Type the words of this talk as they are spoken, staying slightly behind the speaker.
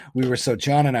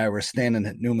John and I were standing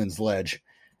at Newman's Ledge,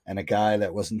 and a guy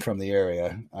that wasn't from the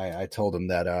area, I told him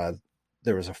that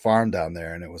there was a farm down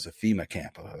there, and it was a FEMA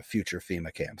camp, a future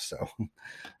FEMA camp. So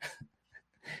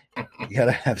you got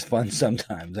to have fun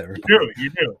sometimes. Everybody. You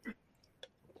do.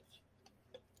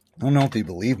 I don't know if you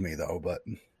believe me, though, but...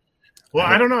 Well,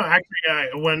 I don't know.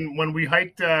 Actually, when we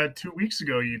hiked 2 weeks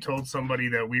ago, you told somebody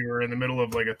that we were in the middle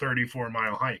of like a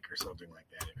 34-mile hike or something like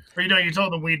that. Or, you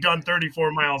told them we'd done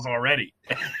 34 miles already.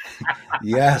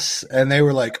 Yes. And they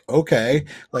were like, okay.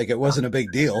 Like, it wasn't a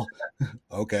big deal.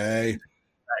 Okay.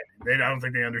 I don't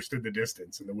think they understood the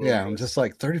distance. Yeah, I'm just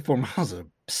like, 34 miles is a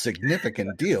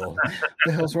significant deal. What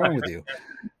the hell's wrong with you?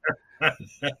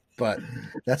 But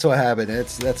that's what happened.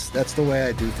 That's the way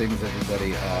I do things,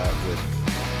 everybody, with...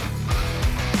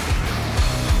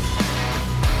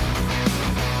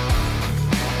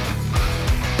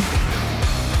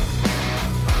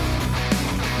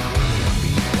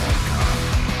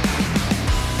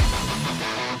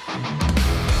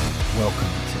 Welcome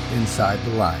to Inside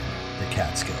the Line, the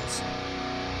Catskills.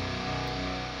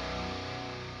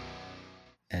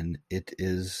 And it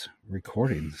is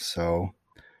recording, so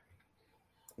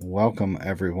welcome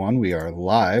everyone. We are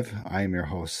live. I am your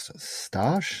host,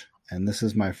 Stash, and this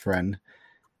is my friend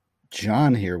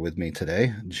John here with me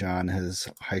today. John has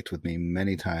hiked with me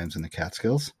many times in the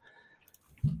Catskills.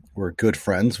 We're good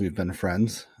friends. We've been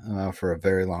friends for a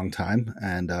very long time,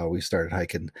 and we started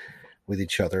hiking with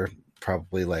each other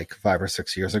probably like 5 or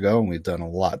 6 years ago, and we've done a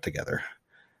lot together.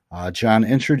 John,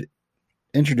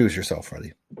 introduce yourself,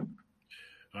 buddy.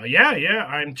 Yeah,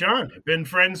 I'm John. I've been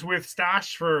friends with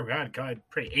Stash for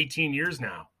probably 18 years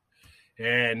now,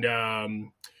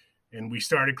 and we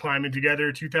started climbing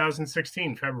together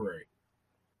 2016 February.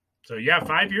 So yeah,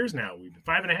 5 years now. We've been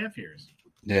 5.5 years.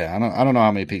 Yeah, I don't know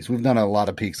how many peaks we've done. A lot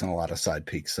of peaks and a lot of side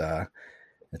peaks.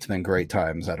 It's been great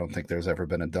times. I don't think there's ever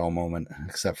been a dull moment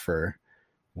except for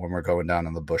when we're going down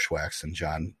in the bushwhacks, and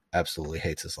John absolutely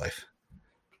hates his life.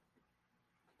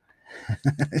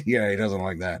 Yeah, he doesn't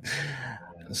like that.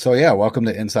 So yeah, welcome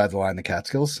to Inside the Line, the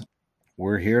Catskills.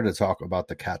 We're here to talk about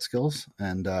the Catskills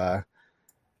and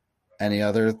any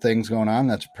other things going on.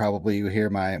 That's probably, you hear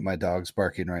my dogs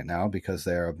barking right now because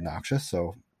they're obnoxious,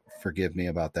 so forgive me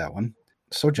about that one.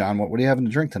 So John, what are you having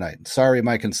to drink tonight? Sorry,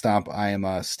 Mike and Stomp, I am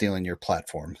stealing your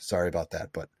platform. Sorry about that,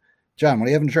 but John, what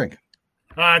are you having to drink?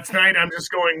 Tonight I'm just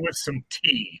going with some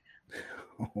tea.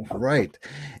 Right.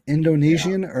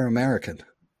 Indonesian or American?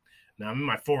 Now I'm in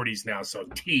my 40s now, so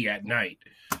tea at night.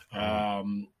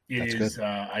 It is.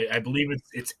 I believe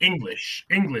it's English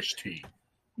tea.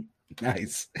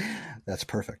 Nice. That's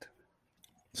perfect.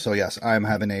 So yes, I'm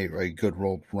having a good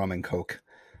rolled rum and Coke.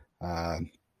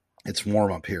 It's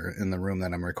warm up here in the room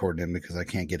that I'm recording in because I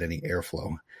can't get any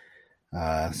airflow.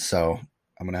 So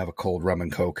I'm gonna have a cold rum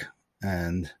and Coke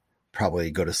and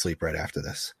probably go to sleep right after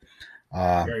this.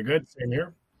 Very good. Same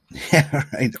here. Yeah,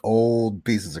 right. Old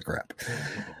pieces of crap.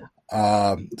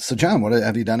 So John,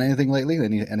 have you done anything lately?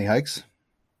 Any hikes?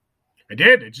 I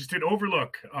did. I just did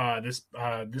Overlook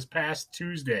this past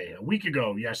Tuesday, a week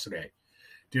ago yesterday.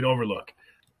 Did Overlook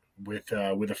with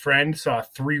a friend. Saw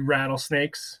 3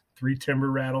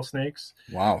 timber rattlesnakes.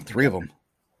 Wow, 3 of them.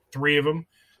 3 of them.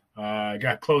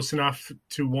 Got close enough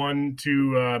to one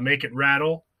to make it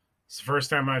rattle. It's the first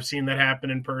time I've seen that happen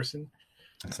in person.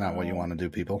 That's not what you want to do,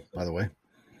 people, by the way.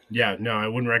 Yeah, no, I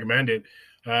wouldn't recommend it.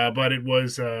 But it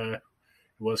was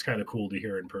kind of cool to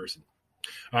hear in person.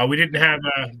 We didn't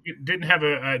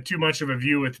have too much of a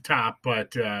view at the top,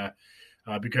 but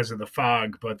because of the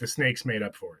fog. But the snakes made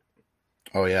up for it.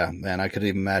 Oh yeah, man! I could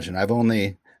even imagine. I've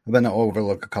been to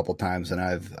Overlook a couple times, and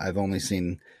I've only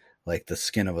seen like the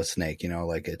skin of a snake.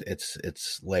 Like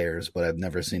it's layers, but I've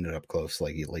never seen it up close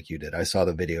like you did. I saw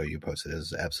the video you posted. It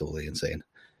was absolutely insane.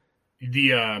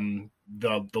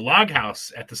 The log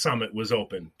house at the summit was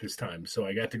open this time, so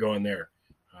I got to go in there.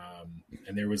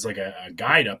 And there was like a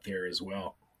guide up there as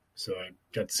well, so I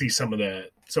got to see some of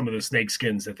the snake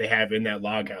skins that they have in that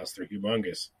log house. They're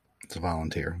humongous. It's a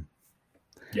volunteer.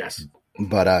 Yes,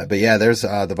 but yeah, there's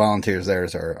the volunteers there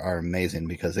are amazing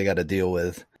because they got to deal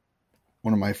with.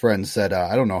 One of my friends said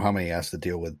I don't know how many he has to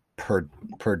deal with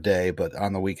per day, but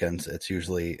on the weekends it's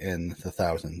usually in the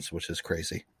thousands, which is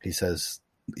crazy. He says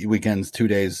weekends, 2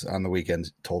 days on the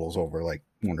weekends totals over like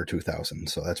 1,000 or 2,000,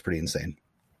 so that's pretty insane.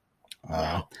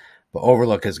 Wow. But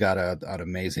Overlook has got an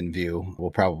amazing view.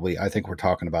 I think we're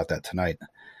talking about that tonight,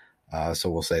 so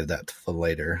we'll save that for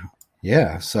later.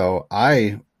 Yeah, so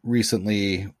I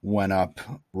recently went up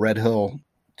Red Hill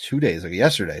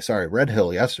yesterday.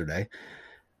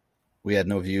 we had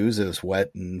no views. It was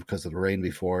wet and because of the rain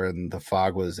before, and the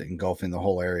fog was engulfing the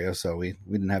whole area. So we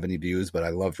didn't have any views, but I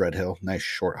loved Red Hill. Nice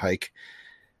short hike.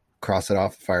 Cross it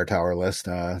off the Fire Tower list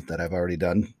that I've already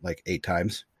done like 8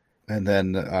 times. And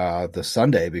then the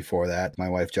Sunday before that, my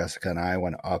wife Jessica and I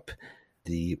went up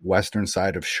the western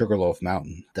side of Sugarloaf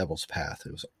Mountain, Devil's Path.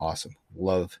 It was awesome.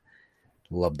 Love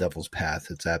Devil's Path.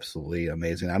 It's absolutely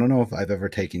amazing. I don't know if I've ever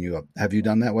taken you up. Have you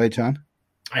done that way, John?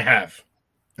 I have.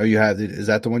 Oh, you have? Is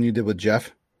that the one you did with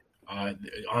Jeff?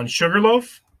 On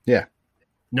Sugarloaf? Yeah.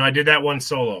 No, I did that one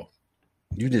solo.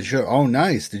 You did? Sure. Oh,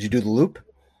 nice. Did you do the loop?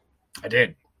 I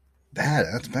did.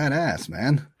 That's badass,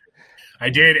 man. I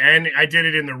did, and I did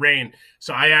it in the rain,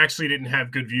 so I actually didn't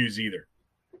have good views either.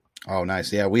 Oh,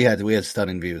 nice. Yeah, we had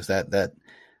stunning views. That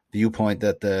viewpoint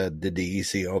that the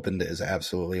DEC opened is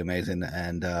absolutely amazing,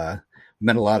 and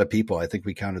met a lot of people. I think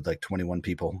we counted like 21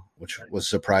 people, which was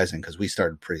surprising because we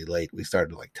started pretty late. We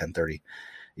started like 10:30.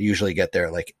 You usually get there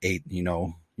at like 8. You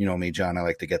know me, John. I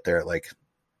like to get there at like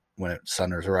when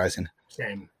sun is rising.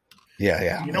 Same.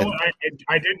 Yeah. You know what?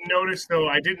 I didn't notice though.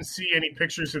 I didn't see any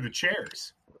pictures of the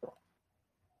chairs.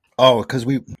 Oh, because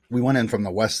we went in from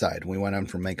the west side. We went in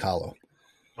from Make Hollow.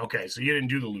 Okay, so you didn't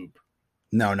do the loop.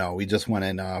 No, we just went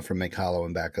in from Make Hollow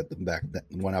and back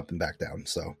went up and back down.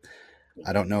 So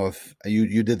I don't know if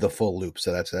you did the full loop.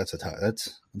 So that's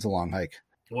a long hike.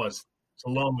 It was. It's a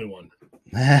lonely one.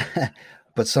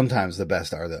 But sometimes the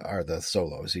best are the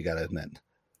solos. You got to admit.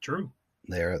 True.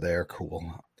 They're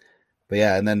cool. But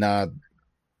yeah, and then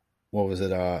what was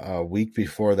it? A week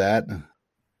before that,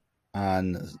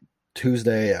 on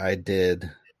Tuesday, I did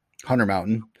Hunter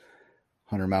Mountain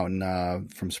from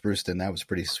Spruceton. That was a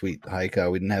pretty sweet hike.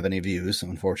 We didn't have any views.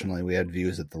 Unfortunately, we had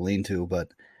views at the lean-to, but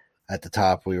at the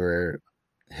top we were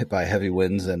hit by heavy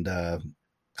winds and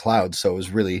clouds. So it's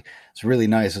really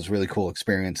nice. It's a really cool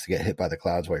experience to get hit by the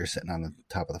clouds while you're sitting on the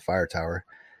top of the fire tower.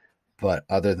 But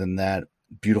other than that,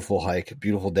 beautiful hike,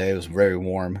 beautiful day. It was very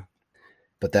warm,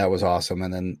 but that was awesome.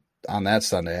 And then on that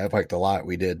Sunday, I've hiked a lot.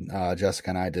 We did, Jessica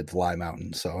and I did Fly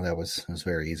Mountain. So it was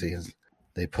very easy.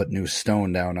 They put new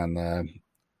stone down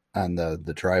on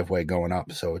the driveway going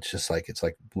up. So it's like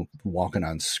walking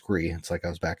on scree. It's like I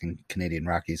was back in Canadian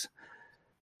Rockies.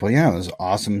 But yeah, it was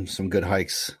awesome. Some good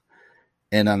hikes.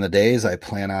 And on the days I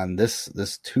plan on this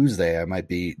Tuesday, I might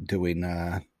be doing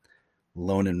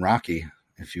Lone and Rocky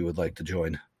if you would like to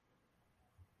join.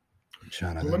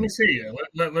 Jonathan. Let me see.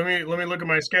 Let me look at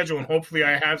my schedule, and hopefully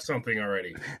I have something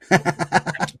already.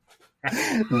 That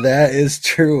is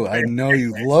true. I know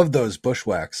you love those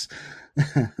bushwhacks.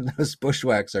 Those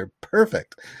bushwhacks are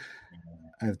perfect.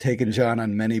 I've taken John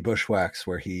on many bushwhacks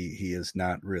where he has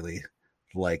not really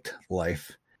liked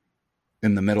life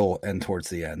in the middle and towards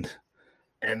the end.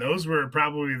 And those were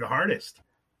probably the hardest.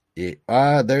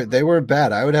 They were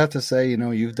bad. I would have to say,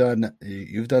 you've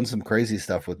done some crazy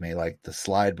stuff with me, like the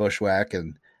slide bushwhack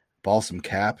and Balsam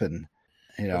Cap, and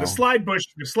the slide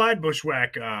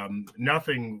bushwhack.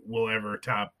 Nothing will ever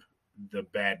top the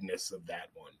badness of that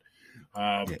one.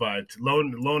 Yeah. But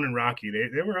Lone and Rocky,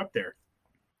 they were up there.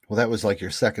 Well, that was like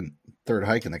your third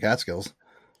hike in the Catskills.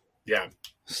 Yeah.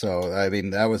 So I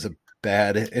mean, that was a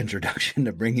bad introduction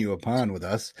to bring you upon with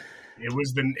us. It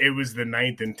was the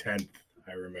 9th and 10th.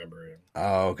 I remember it.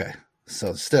 Oh, okay.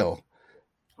 So still,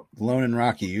 Lone and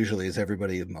Rocky usually is a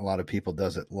lot of people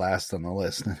does it last on the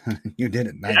list. You did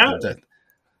it 9th and 10th.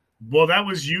 Well, that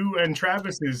was you and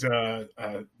Travis's.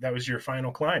 That was your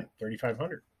final climb,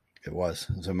 3,500. It was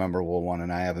a memorable one,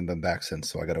 and I haven't been back since,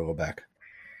 so I got to go back.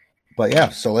 But yeah,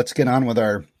 so let's get on with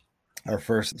our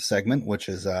first segment, which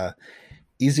is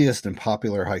easiest and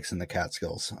popular hikes in the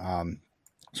Catskills.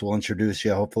 So we'll introduce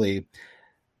you. Hopefully,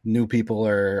 new people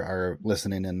are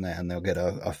listening and they'll get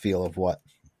a feel of what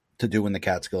to do in the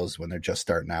Catskills when they're just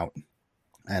starting out.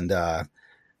 And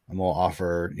we'll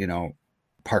offer,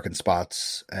 parking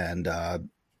spots and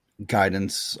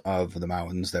guidance of the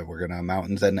mountains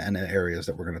and areas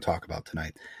that we're going to talk about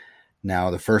tonight.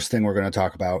 Now, the first thing we're going to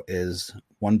talk about is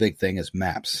one big thing is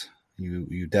maps.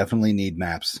 You definitely need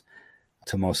maps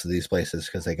to most of these places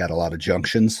because they got a lot of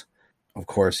junctions. Of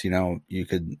course, you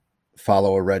could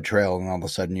follow a red trail and all of a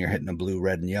sudden you're hitting a blue,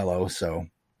 red, and yellow. So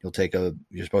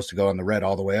you're supposed to go on the red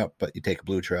all the way up, but you take a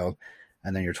blue trail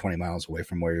and then you're 20 miles away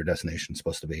from where your destination is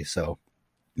supposed to be. So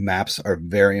maps are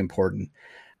very important.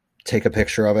 Take a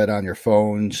picture of it on your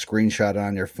phone, screenshot it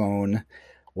on your phone,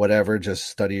 whatever. Just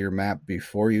study your map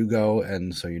before you go.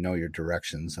 And so your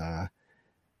directions.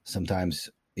 Sometimes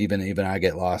even I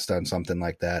get lost on something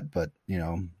like that, but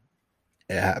it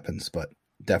happens, but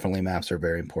definitely maps are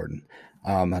very important.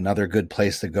 Another good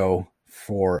place to go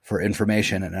for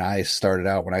information. And when I started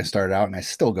out, and I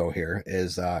still go here,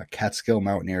 is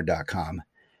CatskillMountaineer.com.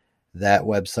 That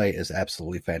website is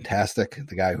absolutely fantastic.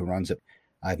 The guy who runs it,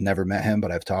 I've never met him,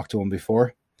 but I've talked to him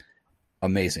before.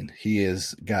 Amazing. He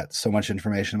has got so much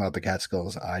information about the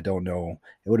Catskills. I don't know.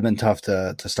 It would have been tough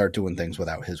to start doing things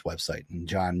without his website. And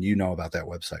John, you know about that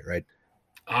website, right?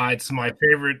 It's my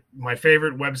favorite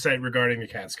website regarding the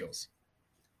Catskills.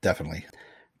 Definitely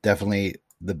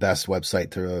the best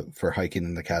website for hiking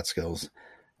in the Catskills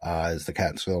is the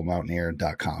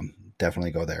CatskillMountaineer.com.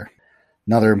 Definitely go there.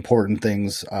 Another important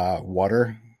things,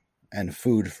 water and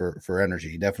food for energy.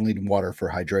 You definitely need water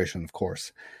for hydration, of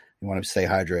course. You want to stay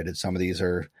hydrated. Some of these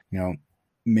are,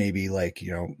 maybe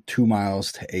 2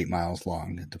 miles to 8 miles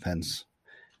long. It depends,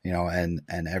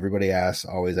 and everybody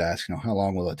always asks, how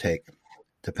long will it take?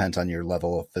 Depends on your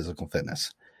level of physical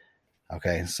fitness.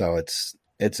 Okay. So it's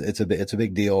a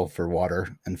big deal for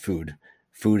water and food.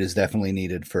 Food is definitely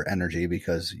needed for energy,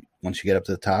 because once you get up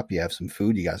to the top, you have some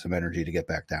food, you got some energy to get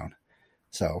back down.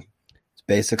 So it's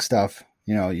basic stuff.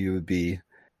 You would be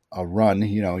a run,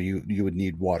 you would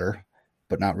need water,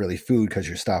 but not really food, because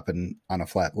you're stopping on a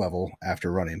flat level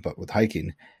after running. But with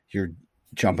hiking, you're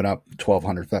jumping up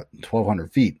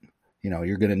 1,200 feet.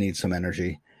 You're going to need some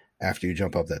energy after you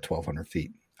jump up that 1,200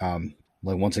 feet.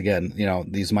 Once again,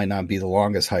 these might not be the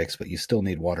longest hikes, but you still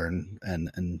need water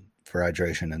and for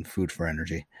hydration and food for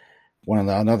energy.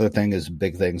 Another thing is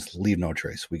big things, leave no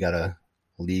trace. We got to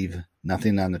leave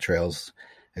nothing on the trails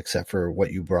except for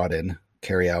what you brought in,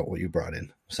 carry out what you brought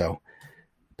in. So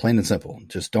plain and simple,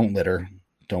 just don't litter.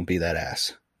 Don't be that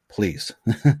ass, please.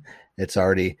 It's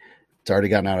already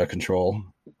gotten out of control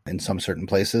in some certain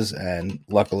places. And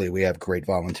luckily we have great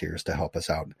volunteers to help us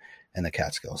out in the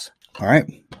Catskills. All right.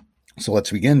 So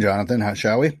let's begin, Jonathan. How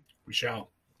shall we? We shall.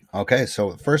 Okay.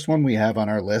 So the first one we have on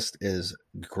our list is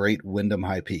Great Windham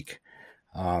High Peak.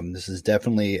 This is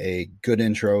definitely a good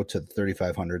intro to the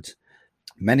 3500s.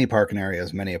 Many parking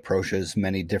areas, many approaches,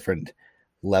 many different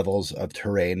levels of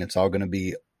terrain. It's all going to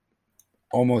be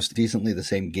almost decently the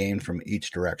same gain from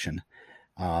each direction.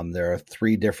 There are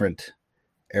 3 different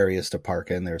areas to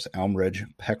park in. There's Elm Ridge,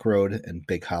 Peck Road, and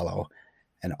Big Hollow,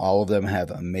 and all of them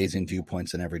have amazing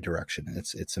viewpoints in every direction.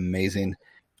 It's amazing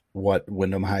what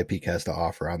Windham High Peak has to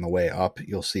offer. On the way up,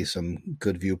 you'll see some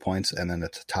good viewpoints, and then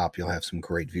at the top, you'll have some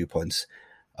great viewpoints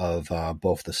of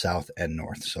both the south and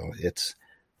north. So it's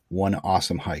one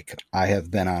awesome hike. I have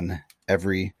been on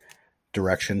every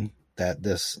direction that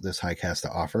this hike has to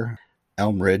offer.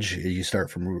 Elm Ridge, you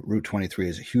start from Route 23,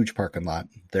 is a huge parking lot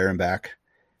there and back,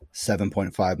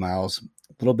 7.5 miles,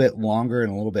 a little bit longer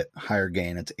and a little bit higher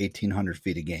gain. It's 1,800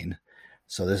 feet of gain.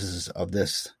 So this is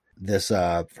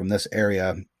from this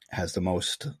area has the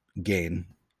most gain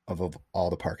of all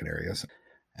the parking areas.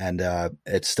 And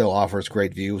it still offers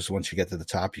great views. Once you get to the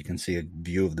top, you can see a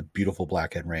view of the beautiful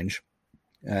Blackhead Range.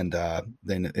 And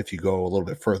then if you go a little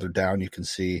bit further down, you can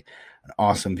see an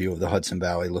awesome view of the Hudson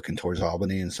Valley looking towards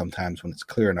Albany. And sometimes when it's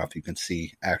clear enough, you can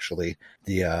see actually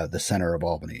the center of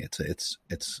Albany.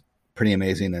 It's pretty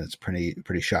amazing, and it's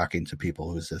pretty shocking to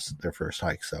people who's their first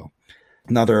hike. So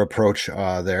another approach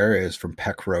there is from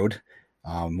Peck Road.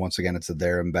 Once again, it's a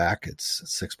there and back. It's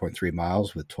 6.3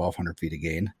 miles with 1,200 feet of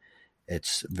gain.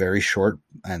 It's very short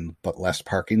but less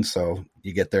parking. So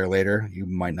you get there later, you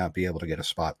might not be able to get a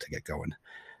spot to get going.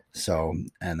 So,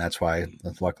 and that's why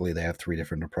luckily they have 3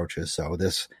 different approaches. So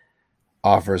this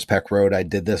offers Peck Road. I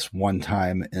did this one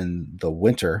time in the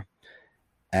winter,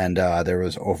 and there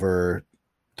was over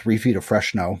 3 feet of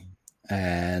fresh snow,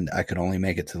 and I could only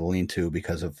make it to the lean-to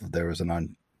because there was an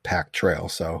unpacked trail.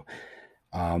 So,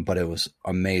 but it was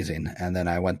amazing. And then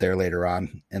I went there later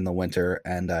on in the winter,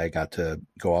 and I got to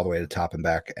go all the way to top and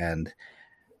back. And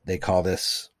they call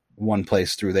this one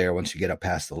place through there, once you get up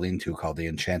past the lean-to, called the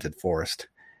Enchanted Forest.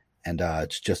 And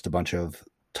it's just a bunch of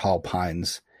tall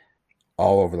pines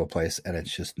all over the place, and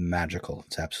it's just magical.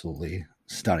 It's absolutely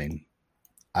stunning.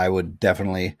 I would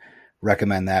definitely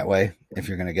recommend that way if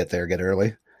you're going to get there, get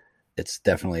early. It's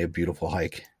definitely a beautiful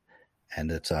hike, and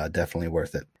it's definitely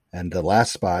worth it. And the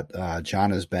last spot,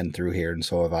 John has been through here, and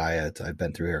so have I. I've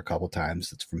been through here a couple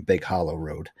times. It's from Big Hollow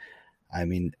Road. I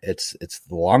mean, it's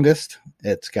the longest.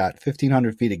 It's got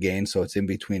 1,500 feet of gain, so it's in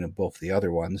between of both the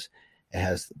other ones. It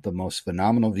has the most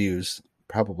phenomenal views,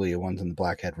 probably the ones in the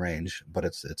Blackhead Range, but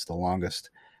it's the longest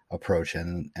approach.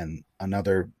 And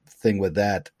another thing with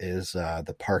that is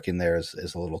the parking there is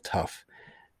a little tough,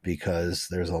 because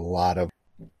there's a lot of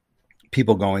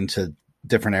people going to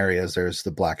different areas. There's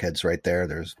the Blackheads right there.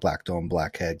 There's Black Dome,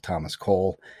 Blackhead, Thomas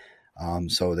Cole.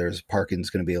 So there's parking's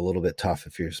going to be a little bit tough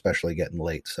if you're especially getting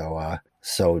late.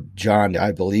 So John,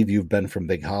 I believe you've been from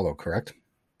Big Hollow, correct?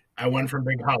 I went from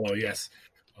Big Hollow, yes.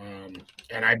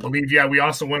 And I believe, yeah, we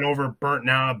also went over Burnt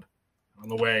Knob on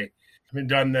the way. I've been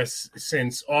done this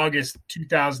since August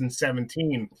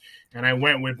 2017, and I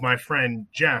went with my friend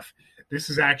Jeff. This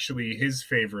is actually his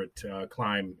favorite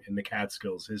climb in the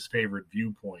Catskills, his favorite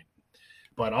viewpoint.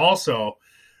 But also,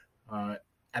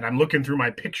 and I'm looking through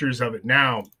my pictures of it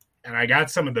now, and I got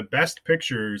some of the best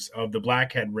pictures of the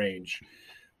Blackhead Range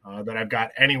that I've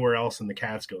got anywhere else in the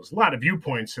Catskills. A lot of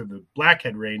viewpoints of the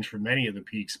Blackhead Range for many of the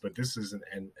peaks, but this is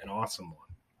an awesome one.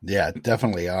 Yeah,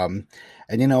 definitely. And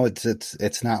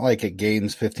it's not like it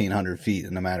gains 1,500 feet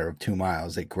in a matter of 2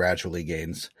 miles. It gradually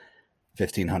gains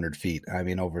 1,500 feet. I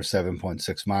mean, over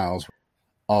 7.6 miles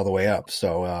all the way up.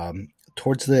 So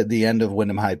towards the end of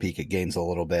Windham High Peak, it gains a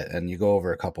little bit, and you go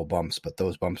over a couple bumps, but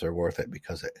those bumps are worth it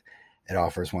because it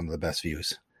offers one of the best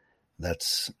views.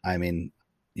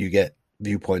 You get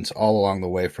viewpoints all along the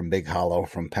way from Big Hollow,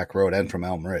 from Peck Road, and from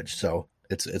Elm Ridge. So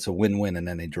it's a win-win in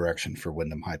any direction for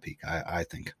Windham High Peak, I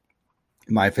think.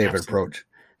 My favorite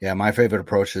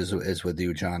approach is with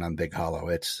you, John, on Big Hollow.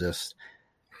 It's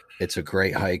a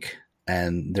great hike,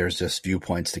 and there's just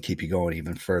viewpoints to keep you going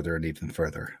even further and even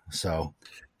further. So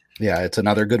yeah, it's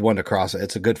another good one to cross.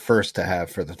 It's a good first to have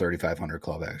for the 3,500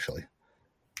 Club, actually.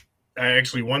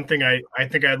 Actually, one thing I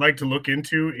think I'd like to look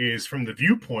into is from the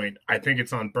viewpoint. I think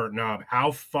it's on Burnt Knob.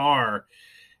 How far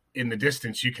in the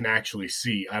distance you can actually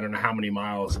see? I don't know how many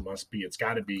miles it must be. It's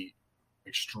got to be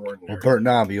extraordinary. Well, Burnt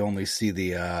Knob, you only see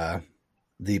the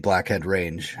Blackhead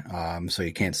Range, so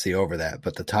you can't see over that.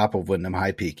 But the top of Windham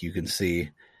High Peak, you can see.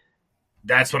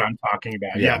 That's what I'm talking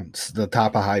about. Yeah. The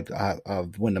top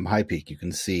of Windham High Peak, you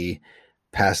can see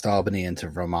past Albany into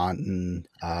Vermont, and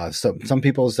some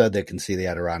people said they can see the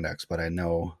Adirondacks, but I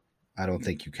don't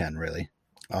think you can really.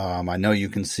 I know you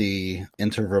can see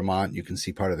into Vermont. You can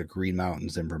see part of the Green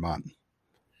Mountains in Vermont.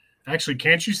 Actually,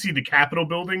 can't you see the Capitol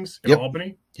buildings in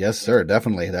Albany? Yes, sir.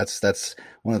 Definitely. That's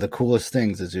one of the coolest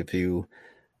things is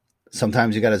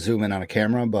sometimes you got to zoom in on a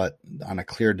camera, but on a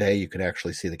clear day, you can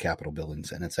actually see the Capitol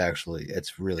buildings, and it's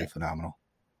really phenomenal.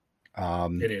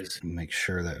 It is. Make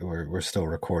sure that we're still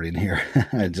recording here.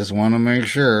 I just want to make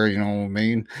sure, you know what I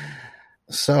mean?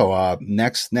 So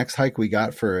next hike we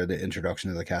got for the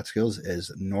introduction to the Catskills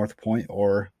is North Point,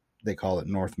 or they call it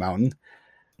North Mountain.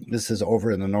 This is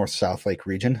over in the North-South Lake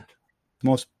region.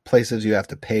 Most places you have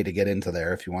to pay to get into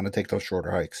there. If you want to take those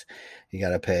shorter hikes, you got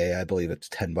to pay, I believe it's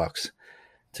 $10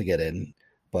 to get in.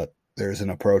 But there's an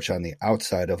approach on the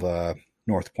outside of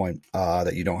North Point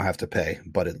that you don't have to pay,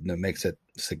 but it makes it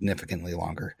significantly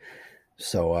longer.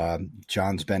 So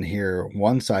John's been here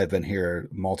once. I've been here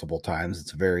multiple times.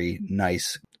 It's a very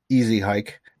nice, easy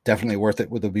hike. Definitely worth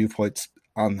it with the viewpoints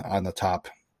on the top.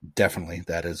 Definitely.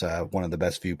 That is one of the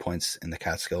best viewpoints in the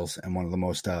Catskills and one of the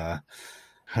most,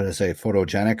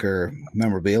 photogenic or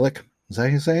memorabilic. Is that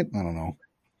how you say it? I don't know.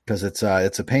 Because it's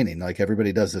a painting. Like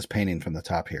everybody does this painting from the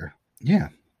top here. Yeah.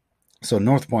 So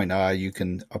North Point, you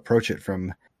can approach it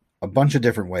from a bunch of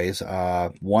different ways.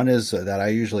 One is that I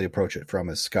usually approach it from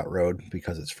is Scott Road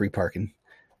because it's free parking.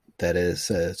 That is,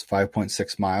 it's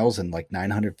 5.6 miles and like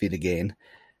 900 feet of gain.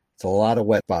 It's a lot of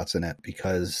wet spots in it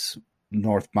because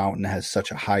North Mountain has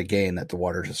such a high gain that the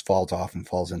water just falls off and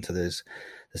falls into this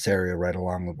area right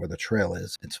along where the trail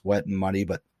is. It's wet and muddy,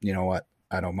 but you know what?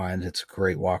 I don't mind. It's a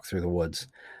great walk through the woods.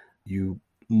 You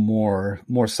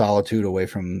more solitude away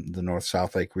from the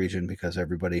North-South Lake region because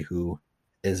everybody who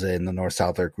is in the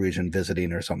North-South Lake region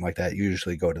visiting or something like that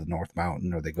usually go to the North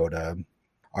Mountain or they go to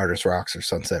Artist Rocks or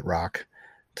Sunset Rock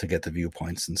to get the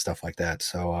viewpoints and stuff like that.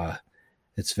 So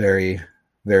it's very,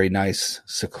 very nice,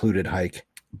 secluded hike.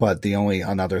 But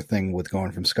another thing with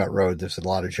going from Scott Road, there's a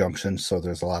lot of junctions, so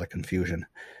there's a lot of confusion,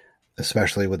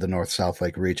 especially with the North-South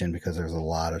Lake region because there's a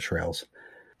lot of trails.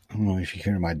 I don't know if you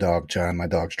hear my dog, John. My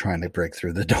dog's trying to break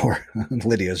through the door.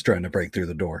 Lydia's trying to break through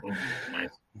the door.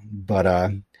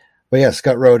 But yeah,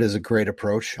 Scott Road is a great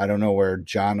approach. I don't know where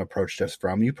John approached us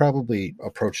from. You probably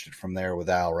approached it from there with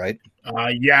Al, right?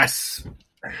 Yes.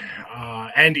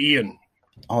 And Ian.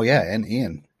 Oh, yeah, and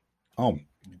Ian. Oh,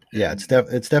 yeah, it's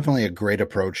definitely a great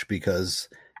approach because,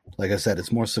 like I said,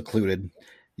 it's more secluded.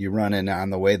 You run in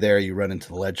on the way there, you run into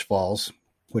the Ledge Falls,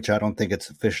 which I don't think it's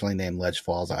officially named Ledge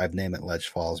Falls. I've named it Ledge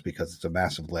Falls because it's a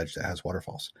massive ledge that has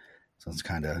waterfalls. So it's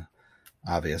kind of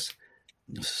obvious.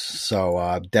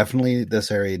 So definitely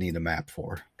this area you need a map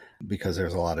for because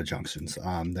there's a lot of junctions.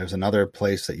 There's another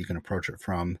place that you can approach it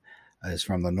from is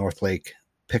from the North Lake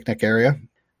picnic area.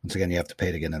 Once again, you have to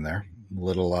pay to get in there.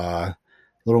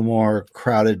 Little more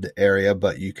crowded area,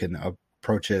 but you can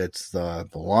approach it. It's the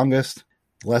longest,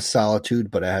 less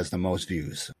solitude, but it has the most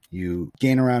views. You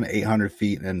gain around 800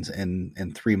 feet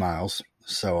in 3 miles.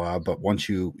 So, but once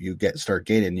you start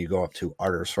gaining, you go up to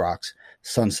Arteris Rocks,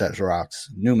 Sunset Rocks,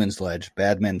 Newman's Ledge,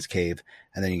 Badman's Cave,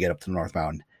 and then you get up to North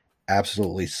Mountain.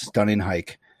 Absolutely stunning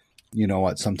hike. You know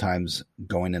what? Sometimes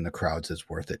going in the crowds is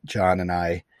worth it. John and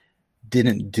I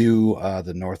didn't do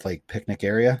the North Lake picnic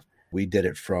area. We did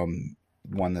it from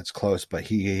one that's close, but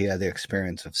he had the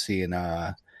experience of seeing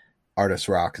Artist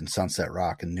Rock and Sunset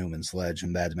Rock and Newman's Ledge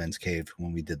and Badman's Cave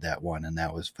when we did that one, and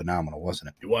that was phenomenal, wasn't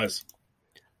it? It was.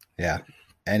 Yeah.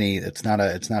 It's not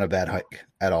a bad hike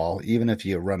at all. Even if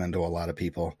you run into a lot of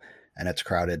people and it's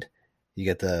crowded, you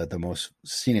get the most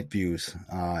scenic views,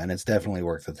 and it's definitely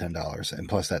worth the $10. And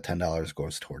plus that $10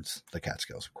 goes towards the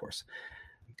Catskills, of course.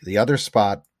 The other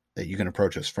spot that you can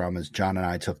approach us from is John and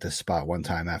I took this spot one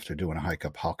time after doing a hike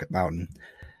up Halkett Mountain,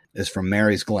 is from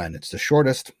Mary's Glen. It's the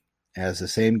shortest, has the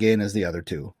same gain as the other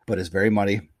two, but it's very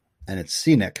muddy and it's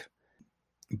scenic.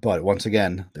 But once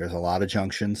again, there's a lot of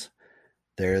junctions.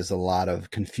 There's a lot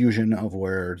of confusion of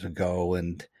where to go.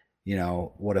 And, you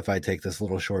know, what if I take this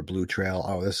little short blue trail?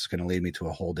 Oh, this is going to lead me to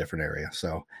a whole different area.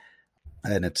 So,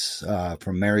 and it's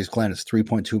from Mary's Glen, it's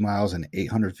 3.2 miles and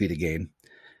 800 feet of gain.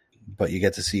 But you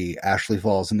get to see Ashley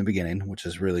Falls in the beginning, which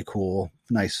is really cool.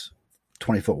 Nice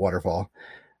 20-foot waterfall.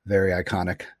 Very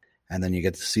iconic. And then you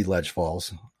get to see Ledge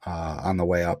Falls on the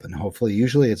way up. And hopefully,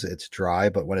 usually it's dry,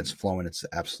 but when it's flowing, it's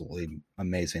absolutely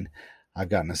amazing. I've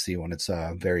gotten to see when it's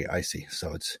very icy.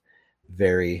 So it's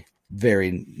very,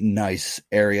 very nice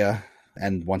area.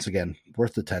 And once again,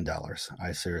 worth the $10.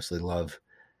 I seriously love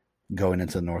going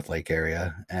into the North Lake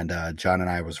area. And John and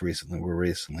I were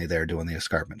recently there doing the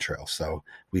escarpment trail. So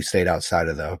we stayed outside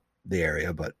of the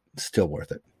area, but still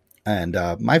worth it. And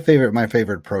my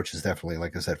favorite approach is definitely,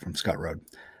 like I said, from Scott Road.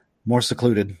 More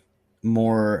secluded,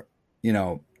 more, you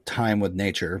know, time with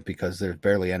nature, because there's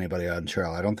barely anybody on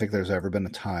trail. I don't think there's ever been a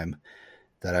time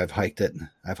that I've hiked it.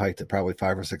 I've hiked it probably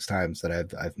 5 or 6 times that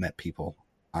I've met people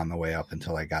on the way up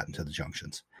until I got into the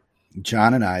junctions. When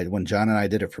John and I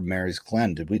did it from Mary's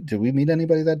Glen, did we meet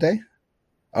anybody that day?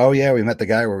 Oh yeah, we met the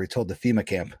guy where we told the FEMA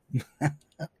camp.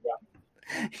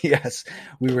 Yes,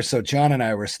 John and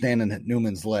I were standing at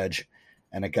Newman's Ledge,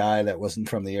 and a guy that wasn't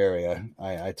from the area,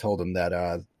 I told him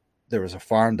that there was a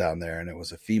farm down there and it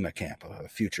was a FEMA camp, a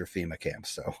future FEMA camp.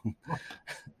 So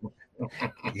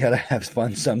you got to have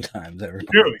fun sometimes.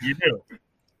 Everybody. You do. I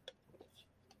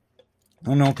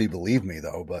don't know if you believe me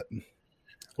though, but.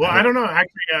 Well, I don't know.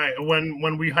 Actually,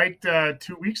 when we hiked 2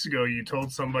 weeks ago, you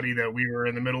told somebody that we were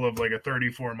in the middle of like a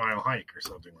 34-mile hike or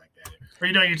something like that. Or,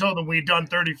 you told them we'd done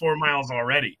 34 miles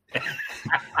already.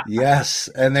 Yes.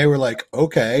 And they were like,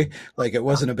 okay. Like it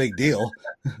wasn't a big deal.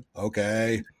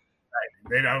 Okay.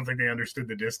 I don't think they understood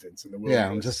the distance. Yeah,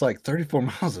 I'm just like, 34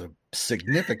 miles is a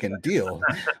significant deal.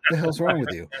 What the hell's wrong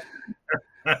with you?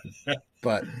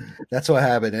 But that's what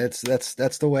happened.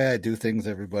 That's the way I do things,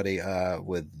 everybody,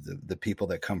 with the people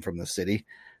that come from the city.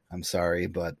 I'm sorry,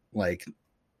 but like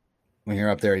when you're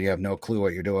up there and you have no clue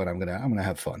what you're doing, I'm gonna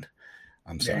have fun.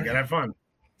 I'm sorry. You gotta have fun.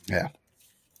 Yeah.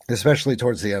 Especially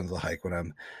towards the end of the hike when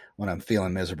I'm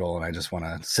feeling miserable and I just want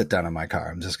to sit down in my car.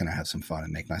 I'm just gonna have some fun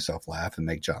and make myself laugh and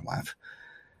make John laugh.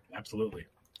 Absolutely.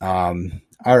 All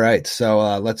right.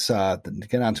 So let's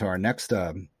get on to our next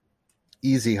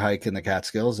easy hike in the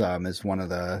Catskills. Is one of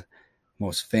the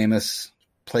most famous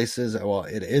places. Well,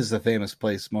 it is the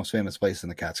most famous place in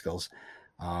the Catskills,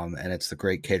 and it's the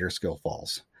Great Kaaterskill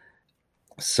Falls.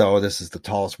 So this is the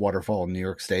tallest waterfall in New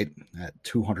York State at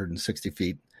 260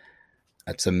 feet.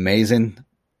 It's an amazing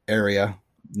area.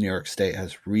 New York State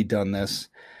has redone this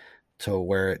to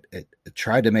where it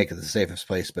tried to make it the safest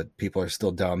place, but people are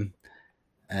still dumb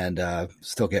and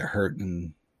still get hurt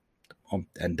and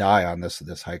die on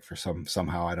this hike for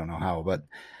somehow. I don't know how, but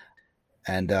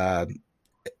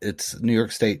it's New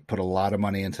York State put a lot of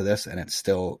money into this, and it's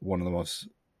still one of the most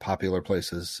popular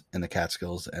places in the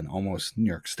Catskills and almost New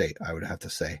York State, I would have to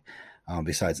say,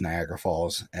 besides Niagara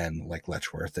Falls and like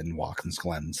Letchworth and Watkins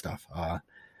Glen and stuff.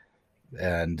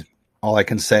 And all I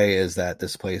can say is that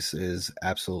this place is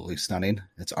absolutely stunning.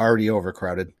 It's already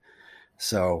overcrowded.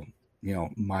 So,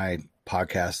 my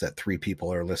podcast that 3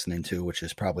 people are listening to, which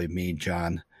is probably me,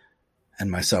 John, and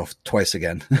myself twice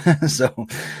again. So,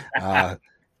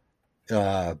 it's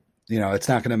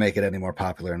not going to make it any more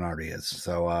popular than it already is.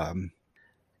 So,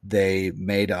 they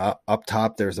made up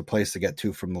top, there's a place to get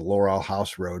to from the Laurel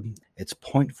House Road. It's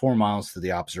 0.4 miles to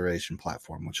the observation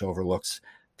platform, which overlooks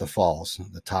the falls,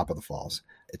 the top of the falls.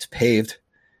 It's paved,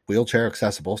 wheelchair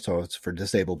accessible, so it's for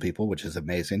disabled people, which is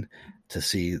amazing to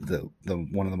see the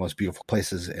one of the most beautiful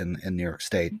places in New York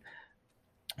State.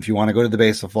 If you want to go to the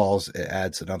base of falls, it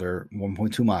adds another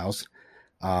 1.2 miles.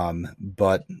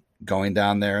 But going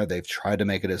down there. They've tried to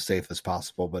make it as safe as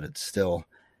possible, but it's still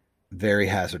very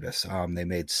hazardous. They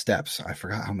made steps. I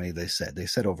forgot how many they said. They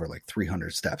said over like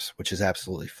 300 steps, which is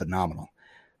absolutely phenomenal.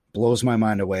 Blows my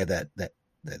mind away that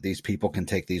these people can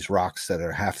take these rocks that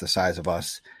are half the size of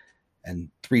us and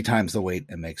 3 times the weight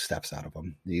and make steps out of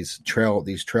them. These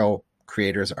trail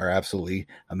creators are absolutely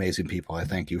amazing people. I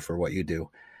thank you for what you do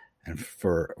and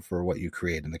for what you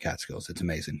create in the Catskills. It's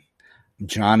amazing.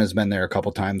 John has been there a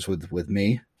couple times with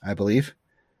me, I believe.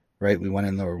 Right? We went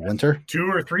in the winter.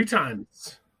 2 or 3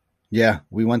 times. Yeah,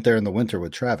 we went there in the winter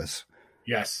with Travis.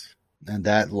 Yes. And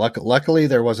that luckily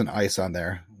there wasn't ice on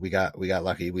there. We got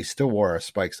lucky. We still wore our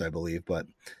spikes, I believe, but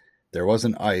there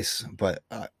wasn't ice. But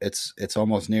it's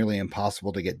almost nearly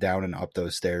impossible to get down and up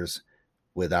those stairs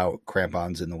without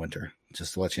crampons in the winter.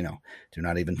 Just to let you know, do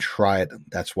not even try it.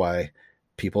 That's why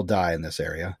people die in this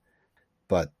area.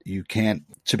 But you can't,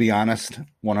 to be honest,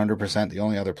 100%. The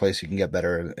only other place you can get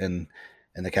better in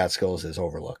the Catskills is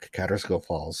Overlook. Catskill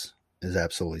Falls is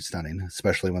absolutely stunning,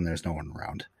 especially when there's no one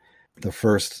around.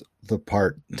 The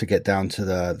part to get down to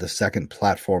the second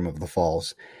platform of the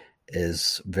falls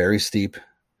is very steep.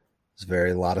 It's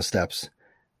a lot of steps,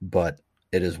 but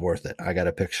it is worth it. I got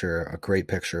a great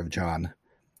picture of John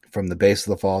from the base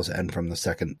of the falls and from the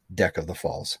second deck of the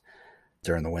falls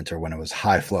during the winter when it was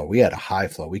high flow. We had a high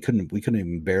flow. We couldn't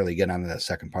even barely get onto that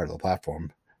second part of the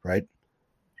platform, right?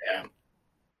 Yeah.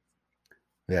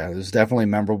 Yeah, it was definitely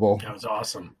memorable. That was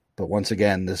awesome. But once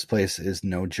again, this place is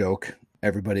no joke.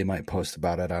 Everybody might post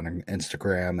about it on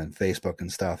Instagram and Facebook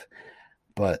and stuff,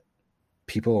 but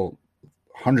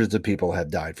hundreds of people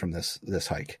have died from this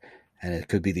hike, and it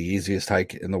could be the easiest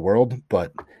hike in the world,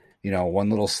 but one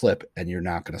little slip and you're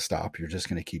not going to stop. You're just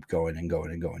going to keep going and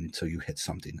going and going until you hit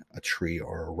something, a tree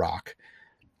or a rock.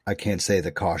 I can't say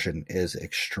the caution is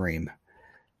extreme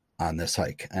on this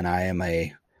hike, and I am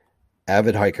a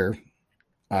avid hiker.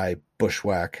 I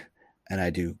bushwhack and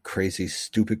I do crazy,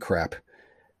 stupid crap.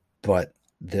 But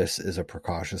this is a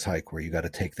precautious hike where you got to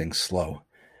take things slow.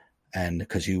 And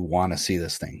because you want to see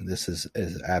this thing. This is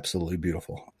absolutely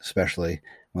beautiful, especially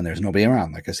when there's nobody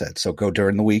around, like I said. So go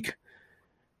during the week.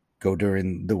 Go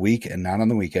during the week and not on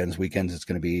the weekends. Weekends, it's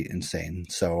going to be insane.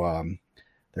 So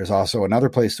there's also another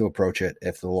place to approach it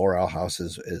if the Laurel House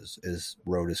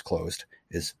road is closed,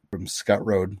 is from Scott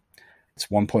Road. It's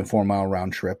 1.4 mile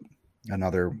round trip.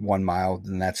 Another 1 mile,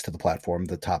 and that's to the platform,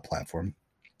 the top platform.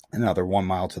 Another 1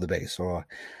 mile to the base.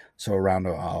 So around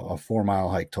a 4 mile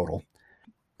hike total.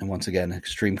 And once again,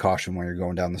 extreme caution when you're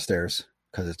going down the stairs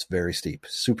because it's very steep,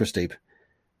 super steep,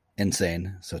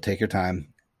 insane. So take your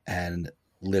time and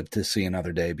live to see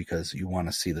another day because you want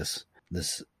to see this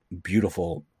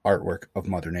beautiful artwork of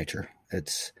Mother Nature.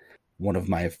 It's one of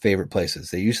my favorite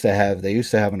places. They used to have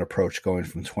an approach going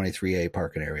from 23A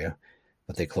parking area,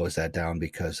 but they closed that down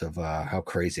because of how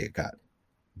crazy it got.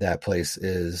 That place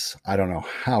is, I don't know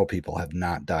how people have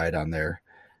not died on there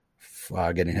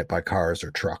getting hit by cars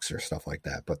or trucks or stuff like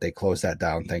that, but they closed that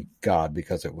down, thank God,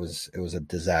 because it was a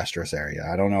disastrous area.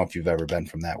 I don't know if you've ever been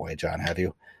from that way, John. Have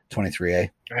you? 23A?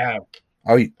 I have.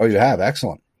 Oh, you have?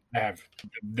 Excellent. I have.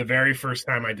 The very first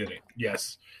time I did it,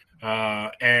 yes.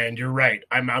 And you're right.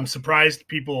 I'm surprised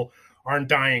people aren't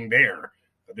dying there.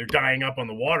 They're dying up on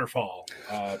the waterfall,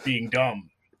 being dumb.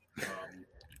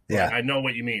 Yeah, I know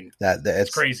what you mean.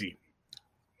 It's crazy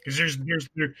because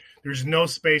there's no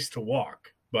space to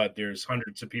walk, but there's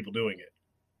hundreds of people doing it.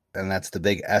 And that's the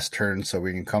big S turn. So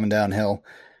when you're coming downhill,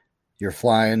 you're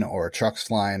flying or a truck's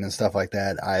flying and stuff like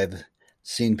that. I've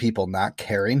seen people not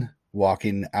caring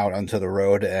walking out onto the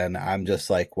road, and I'm just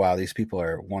like, wow, these people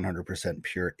are 100%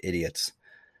 pure idiots.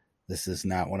 This is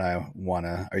not what I want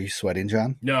to. Are you sweating,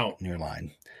 John? No. You're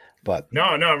lying. But no,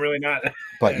 I'm really not.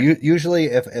 But usually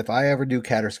if I ever do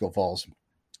Catskill Falls,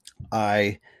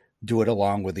 I do it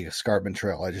along with the escarpment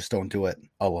trail. I just don't do it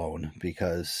alone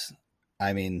because,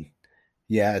 I mean,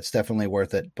 yeah, it's definitely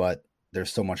worth it, but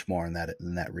there's so much more in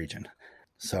that region.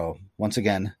 So once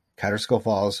again, Catskill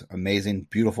Falls, amazing,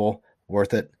 beautiful,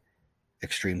 worth it.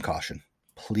 Extreme caution,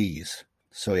 please.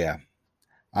 So yeah,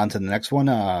 on to the next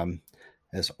one.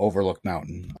 Is Overlook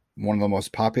Mountain, one of the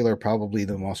most popular, probably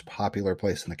the most popular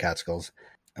place in the Catskills,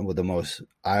 and with the most,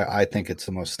 I think it's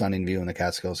the most stunning view in the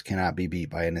Catskills. Cannot be beat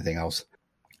by anything else.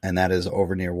 And that is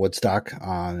over near Woodstock.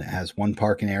 It has one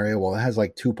parking area. Well, it has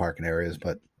like 2 parking areas,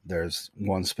 but there's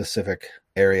one specific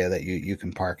area that you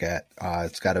can park at.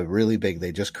 It's got a really big,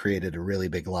 they just created a really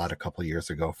big lot a couple years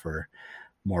ago for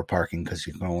more parking because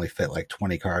you can only fit like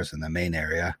 20 cars in the main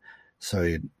area. So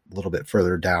a little bit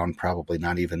further down, probably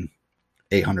not even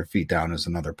 800 feet down, is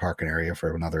another parking area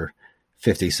for another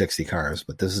 50, 60 cars.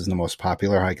 But this is the most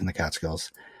popular hike in the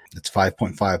Catskills. It's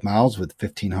 5.5 miles with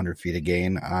 1,500 feet of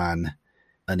gain on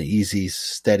an easy,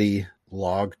 steady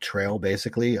log trail,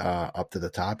 basically, up to the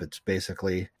top. It's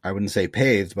basically, I wouldn't say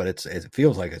paved, but it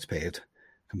feels like it's paved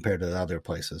compared to the other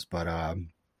places. But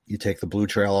you take the Blue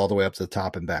Trail all the way up to the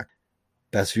top and back.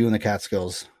 Best view in the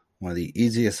Catskills, one of the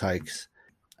easiest hikes,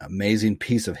 amazing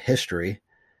piece of history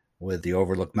with the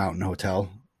Overlook Mountain Hotel.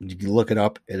 You can look it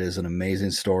up. It is an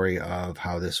amazing story of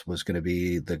how this was going to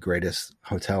be the greatest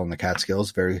hotel in the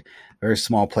Catskills. Very, very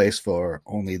small place for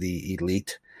only the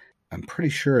elite. I'm pretty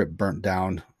sure it burnt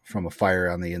down from a fire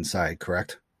on the inside,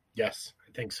 correct? Yes,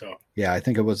 I think so. Yeah, I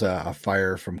think it was a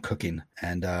fire from cooking,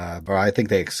 and or I think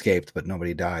they escaped, but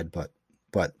nobody died. But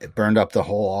it burned up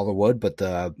all the wood, but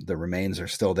the remains are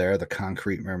still there. The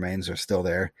concrete remains are still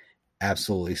there.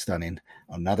 Absolutely stunning.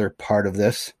 Another part of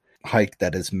this hike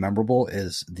that is memorable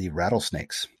is the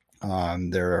rattlesnakes.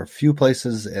 There are a few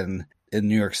places in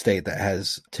New York State that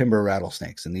has timber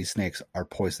rattlesnakes, and these snakes are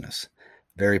poisonous,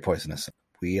 very poisonous.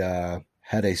 We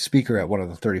had a speaker at one of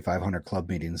the 3,500 Club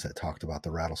meetings that talked about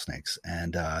the rattlesnakes,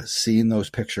 and seeing those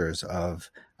pictures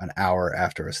of an hour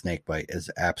after a snake bite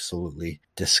is absolutely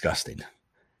disgusting.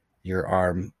 Your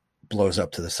arm blows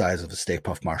up to the size of a Stay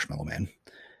Puft Marshmallow Man,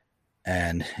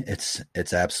 and it's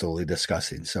absolutely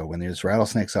disgusting. So when there's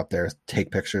rattlesnakes up there,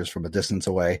 take pictures from a distance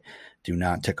away. Do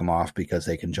not tick them off because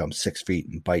they can jump 6 feet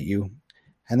and bite you,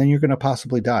 and then you're going to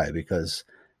possibly die because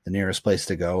the nearest place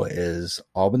to go is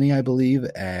Albany, I believe,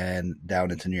 and down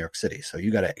into New York City. So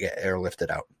you got to get airlifted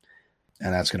out,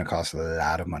 and that's going to cost a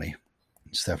lot of money.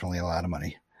 It's definitely a lot of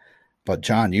money. But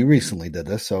John, you recently did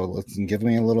this, so give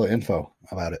me a little info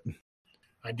about it.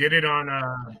 I did it on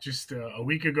just a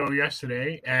week ago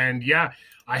yesterday, and yeah,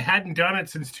 I hadn't done it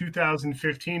since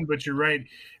 2015. But you're right; it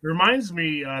reminds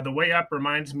me. The way up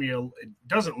reminds me. It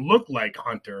doesn't look like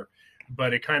Hunter,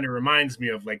 but it kind of reminds me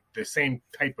of like the same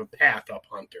type of path up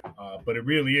Hunter. But it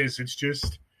really is. It's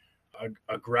just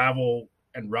a gravel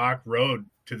and rock road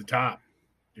to the top.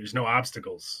 There's no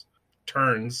obstacles,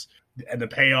 turns, and the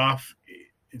payoff.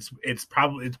 It's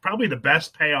probably the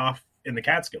best payoff in the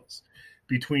Catskills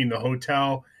between the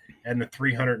hotel and the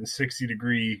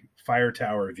 360-degree fire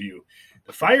tower view.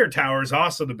 The fire tower is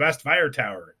also the best fire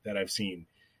tower that I've seen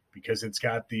because it's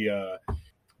got the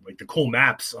like the cool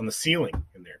maps on the ceiling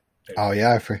in there. Oh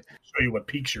yeah, show you what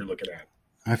peaks you're looking at.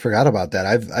 I forgot about that.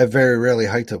 I've very rarely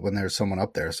hiked it when there's someone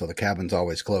up there, so the cabin's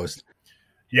always closed.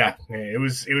 Yeah, it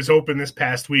was open this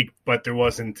past week, but there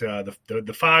wasn't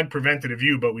the fog prevented a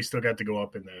view, but we still got to go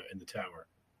up in the tower.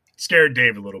 Scared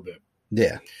Dave a little bit.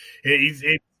 Yeah,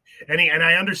 and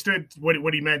I understood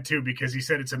what he meant too, because he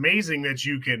said it's amazing that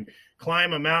you can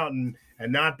climb a mountain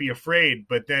and not be afraid,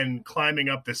 but then climbing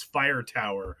up this fire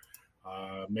tower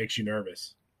makes you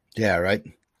nervous. Yeah, right.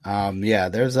 Yeah,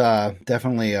 there's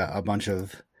definitely a bunch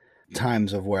of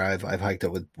times of where I've hiked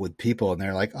it with people, and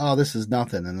they're like, "Oh, this is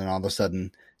nothing," and then all of a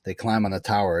sudden they climb on the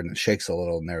tower and it shakes a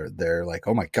little, and they're like,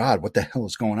 "Oh my God, what the hell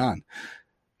is going on?"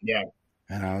 Yeah,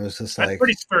 and I was just that's like,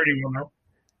 pretty sturdy one though.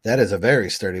 That is a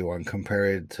very sturdy one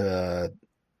compared to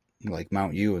like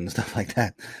Mount U and stuff like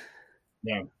that.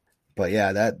 Yeah, but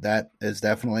yeah, that is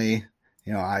definitely,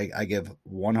 I give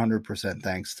 100%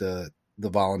 thanks to the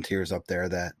volunteers up there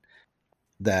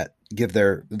that give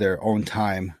their own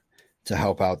time to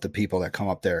help out the people that come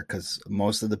up there, because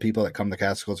most of the people that come to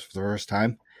Catskills for the first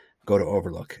time go to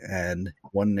Overlook, and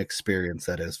what an experience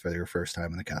that is for your first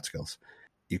time in the Catskills.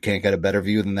 You can't get a better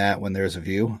view than that when there's a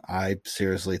view. I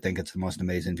seriously think it's the most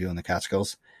amazing view in the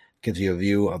Catskills. It gives you a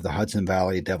view of the Hudson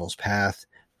Valley, Devil's Path,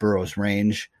 Burroughs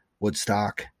Range,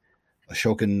 Woodstock,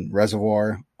 Ashokan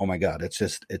Reservoir. Oh my God, it's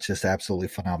just absolutely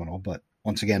phenomenal. But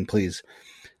once again, please,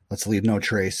 let's leave no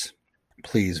trace,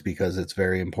 please, because it's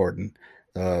very important.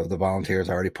 The volunteers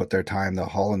already put their time to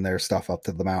hauling their stuff up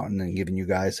to the mountain and giving you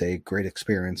guys a great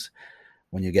experience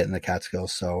when you get in the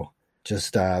Catskills. So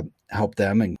just help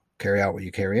them and carry out what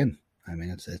you carry in. I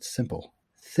mean, it's simple.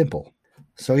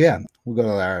 So yeah, we'll go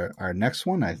to our next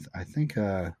one. I think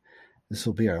this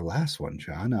will be our last one,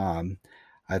 John.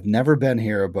 I've never been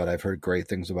here, but I've heard great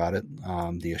things about it.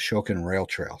 The Ashokan Rail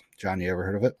Trail. John, you ever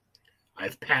heard of it?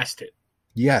 I've passed it.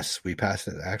 Yes, we passed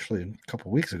it actually a couple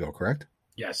of weeks ago, correct?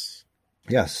 Yes.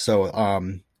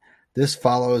 So this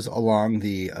follows along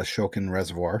the Ashokan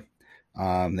Reservoir.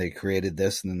 They created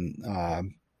this,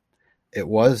 and it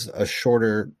was a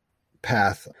shorter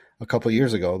path a couple of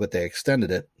years ago, but they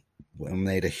extended it and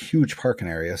made a huge parking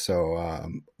area. So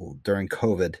during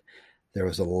COVID, there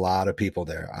was a lot of people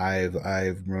there. I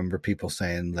remember people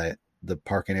saying that the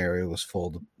parking area was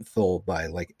full by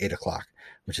like 8 o'clock,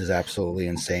 which is absolutely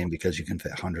insane because you can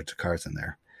fit hundreds of cars in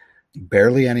there.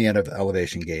 Barely any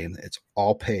elevation gain. It's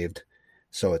all paved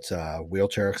So it's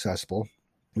wheelchair accessible,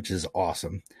 which is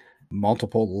awesome.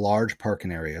 Multiple large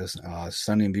parking areas,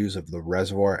 stunning views of the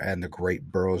reservoir and the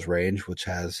Great Burrows Range, which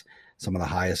has some of the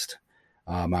highest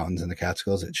mountains in the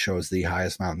Catskills. It shows the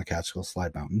highest mountain in the Catskills,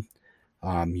 Slide Mountain.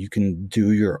 You can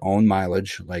do your own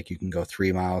mileage, like you can go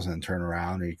 3 miles and turn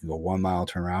around, or you can go 1 mile,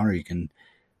 turn around, or you can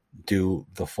do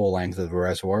the full length of the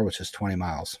reservoir, which is 20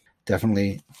 miles.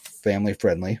 Definitely family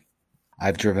friendly.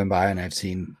 I've driven by and I've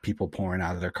seen people pouring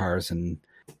out of their cars and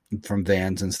from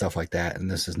vans and stuff like that.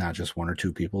 And this is not just 1 or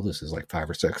 2 people. This is like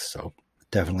 5 or 6. So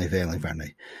definitely family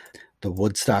friendly. The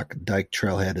Woodstock Dyke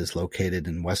Trailhead is located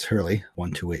in West Hurley,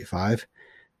 1285,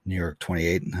 New York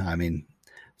 28. I mean,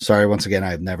 sorry, once again,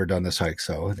 I've never done this hike.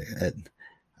 So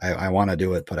I want to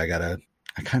do it, but I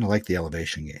kind of like the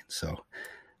elevation gain. So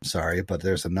sorry, but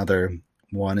there's another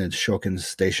one in Shokin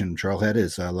Station Trailhead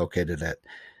is located at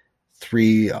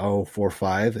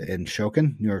 3045 in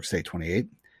Shokin, New York State 28.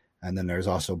 And then there's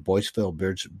also Boyceville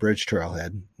Bridge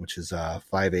Trailhead, which is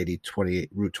 580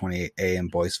 Route 28A in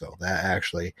Boyceville. That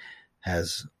actually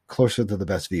has closer to the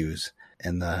best views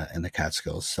in the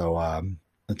Catskills. So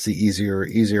it's the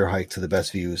easier hike to the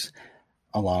best views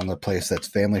along the place that's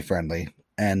family friendly.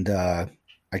 And I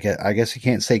guess you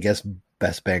can't say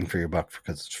best bang for your buck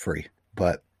because it's free.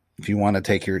 But if you want to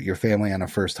take your family on a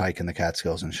first hike in the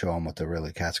Catskills and show them what the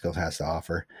really Catskills has to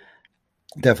offer,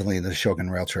 definitely the Shokin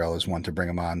Rail Trail is one to bring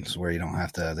them on, where they don't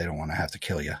want to have to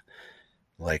kill you.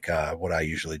 Like what I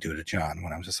usually do to John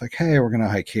when I'm just like, hey, we're going to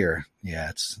hike here. Yeah,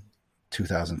 it's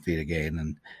 2,000 feet of gain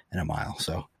in a mile.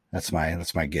 So that's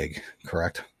my gig,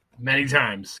 correct? Many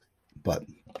times. But,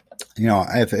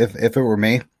 if it were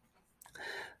me,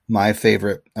 my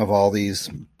favorite of all these,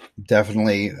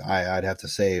 definitely, I'd have to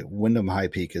say Windham High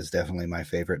Peak is definitely my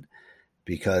favorite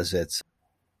because it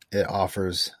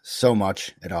offers so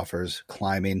much. It offers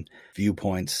climbing,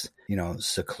 viewpoints,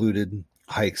 secluded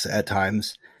hikes at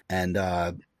times, and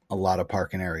a lot of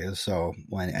parking areas. So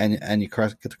and you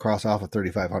get to cross off a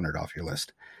 3,500 off your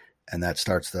list, and that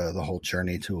starts the whole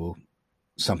journey to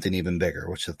something even bigger,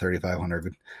 which the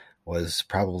 3,500 was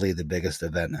probably the biggest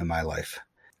event in my life.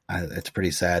 It's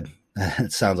pretty sad.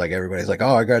 It sounds like everybody's like,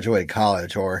 "Oh, I graduated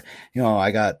college," or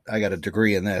I got a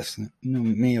degree in this.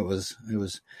 Me, it was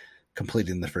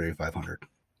completing the 3,500.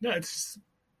 Yeah, it's a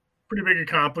pretty big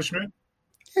accomplishment.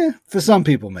 Yeah, for some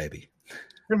people, maybe.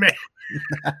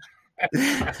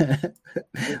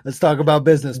 Let's talk about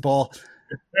business, Paul.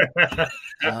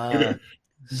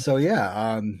 So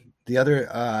yeah, the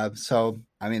other. So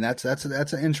I mean, that's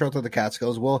an intro to the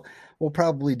Catskills. We'll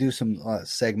probably do some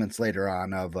segments later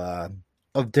on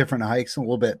of different hikes, a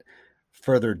little bit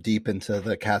further deep into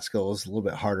the Catskills, a little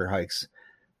bit harder hikes,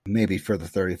 maybe for the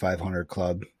 3,500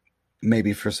 club,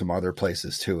 maybe for some other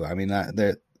places too. I mean,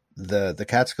 the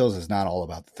Catskills is not all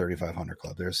about the 3,500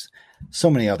 club. There's so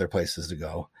many other places to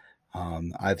go.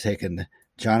 I've taken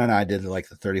John and I did like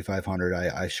the 3,500.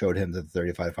 I showed him the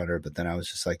 3,500, but then I was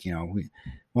just like,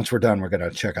 once we're done, we're going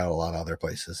to check out a lot of other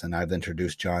places. And I've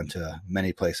introduced John to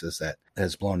many places that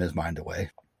has blown his mind away.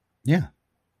 Yeah.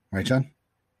 Right, John?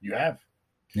 You have.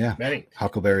 Yeah. Many.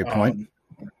 Huckleberry Point.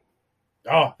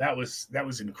 That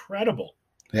was incredible.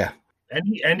 Yeah.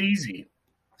 And easy.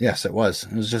 Yes, it was.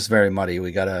 It was just very muddy.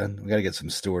 We gotta get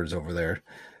some stewards over there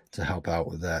to help out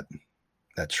with that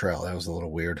trail. That was a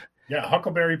little weird. Yeah,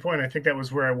 Huckleberry Point. I think that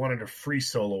was where I wanted to free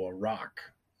solo a rock,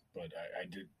 but I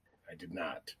did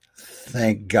not.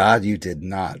 Thank God you did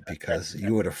not, because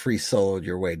you would have free soloed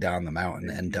your way down the mountain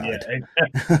and died.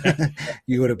 Yeah.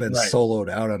 You would have been soloed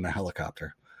out on a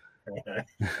helicopter.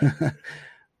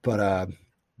 But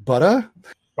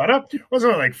it was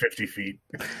only like 50 feet.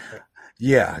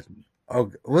 Yeah.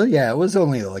 Oh, well, yeah, it was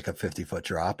only like a 50-foot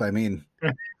drop. I mean,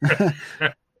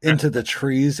 into the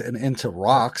trees and into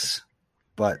rocks.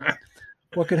 But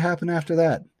what could happen after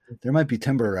that? There might be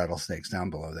timber rattlesnakes down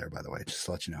below there, by the way, just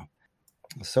to let you know.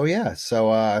 So, yeah.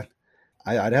 So,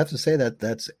 I'd have to say that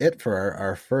that's it for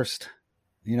our first,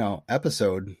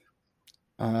 episode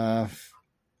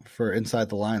for Inside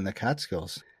the Line, the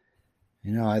Catskills.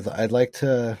 I'd like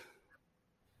to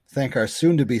thank our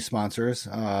soon-to-be sponsors,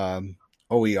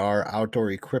 OER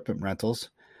Outdoor Equipment Rentals,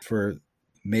 for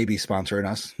maybe sponsoring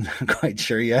us. Not quite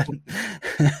sure yet.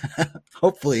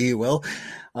 Hopefully he will.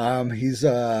 He's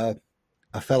a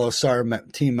fellow SAR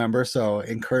team member, so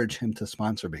encourage him to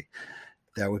sponsor me.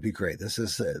 That would be great. This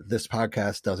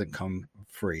podcast doesn't come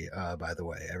free, by the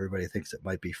way. Everybody thinks it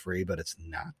might be free, but it's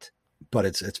not. But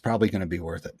it's probably going to be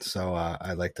worth it. So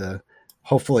I'd like to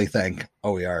hopefully thank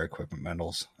OER Equipment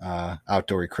Rentals,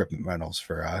 Outdoor Equipment Rentals,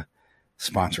 for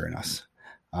sponsoring us.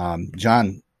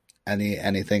 John,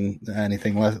 anything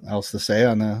else to say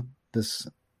on this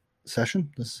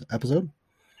session, this episode?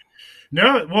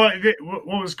 No, well,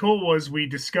 what was cool was we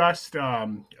discussed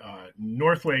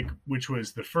North Lake, which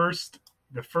was the first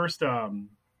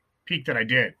peak that I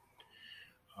did,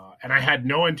 and I had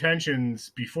no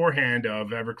intentions beforehand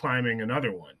of ever climbing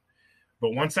another one.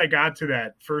 But once I got to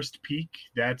that first peak,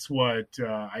 that's what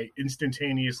I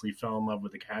instantaneously fell in love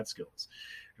with the Catskills,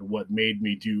 and what made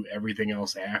me do everything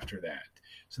else after that.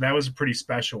 So that was a pretty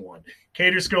special one.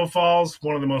 Kalispell Falls,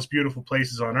 one of the most beautiful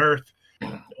places on earth.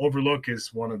 Overlook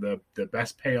is one of the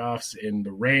best payoffs in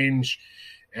the range,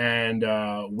 and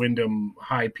Wyndham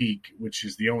High Peak, which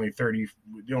is the only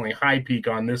high peak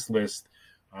on this list,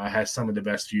 has some of the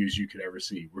best views you could ever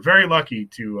see. We're very lucky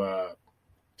to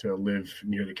live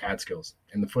near the Catskills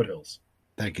and the foothills.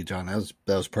 Thank you, John. That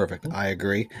was perfect. I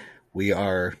agree. We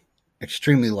are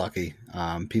extremely lucky.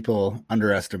 People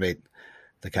underestimate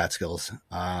the Catskills.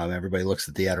 Everybody looks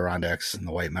at the Adirondacks and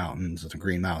the White Mountains and the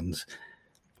Green Mountains,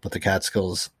 but the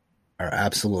Catskills are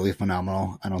absolutely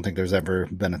phenomenal. I don't think there's ever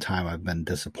been a time I've been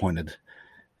disappointed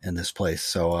in this place.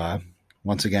 So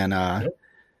once again,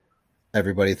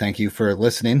 everybody, thank you for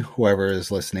listening. Whoever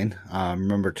is listening,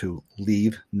 remember to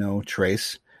leave no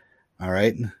trace. All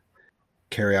right.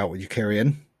 Carry out what you carry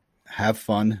in. Have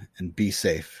fun and be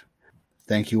safe.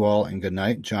 Thank you all and good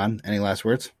night. John, any last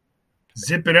words?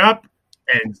 Zip it up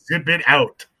and zip it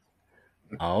out.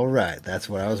 All right. That's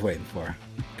what I was waiting for.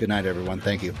 Good night, everyone.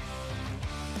 Thank you.